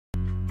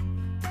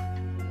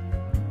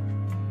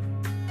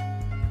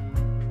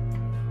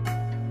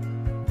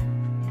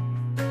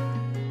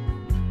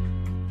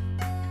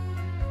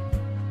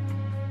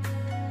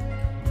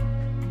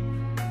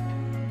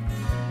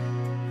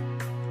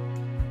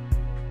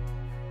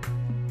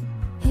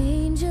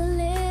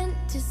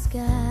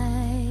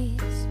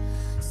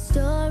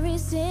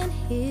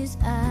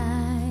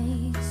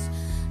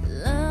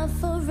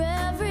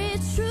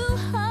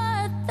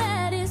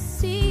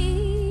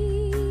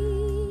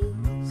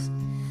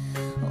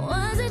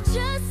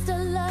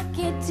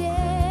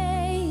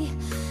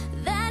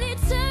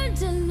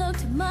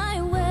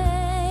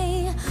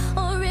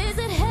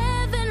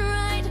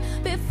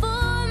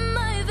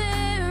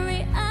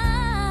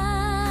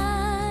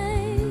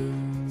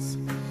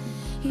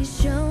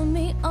He's shown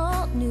me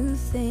all new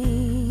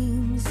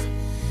things,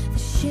 the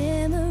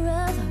shimmer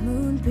of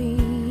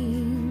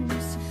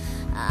moonbeams.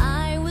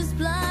 I was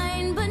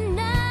blind, but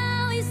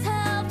now he's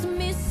helped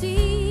me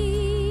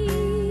see.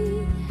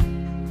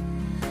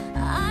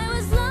 I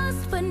was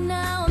lost, but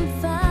now I'm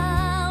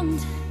found.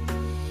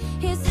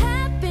 His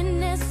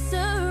happiness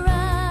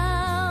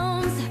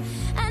surrounds,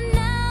 and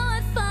now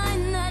I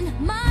find that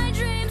my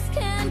dreams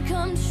can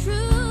come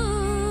true.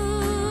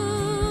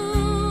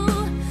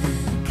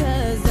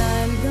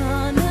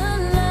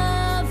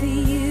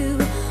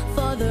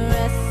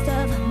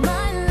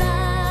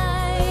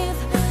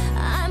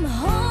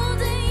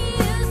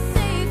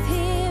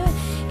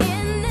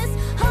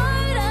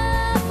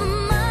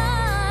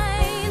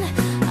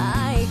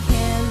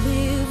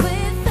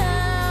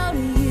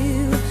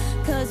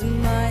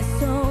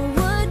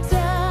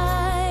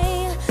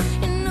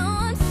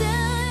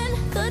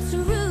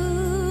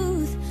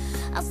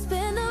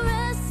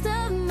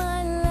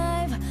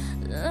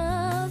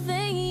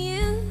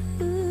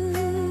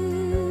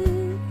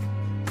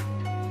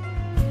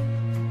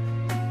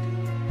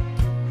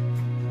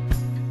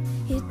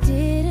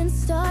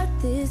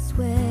 This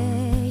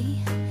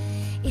way,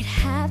 it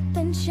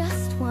happened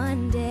just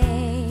one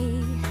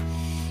day.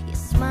 You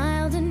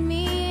smiled at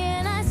me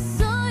and I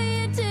saw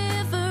you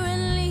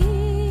differently.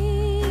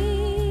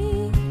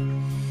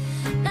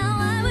 Now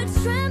I would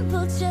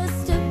tremble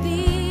just to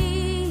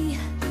be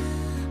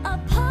a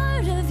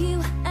part of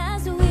you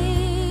as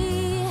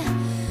we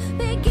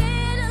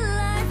begin a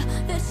life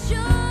that's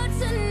sure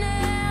to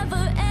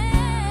never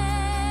end.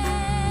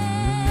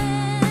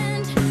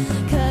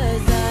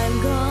 'Cause I'm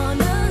gonna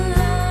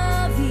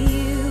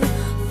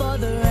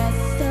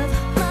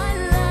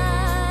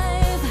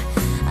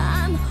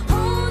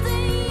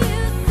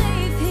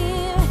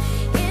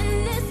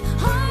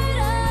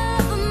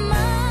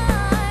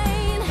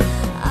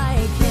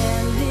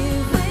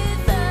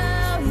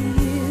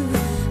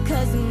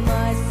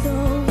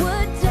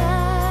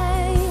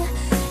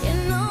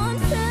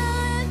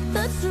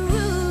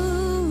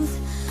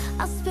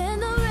I'll spend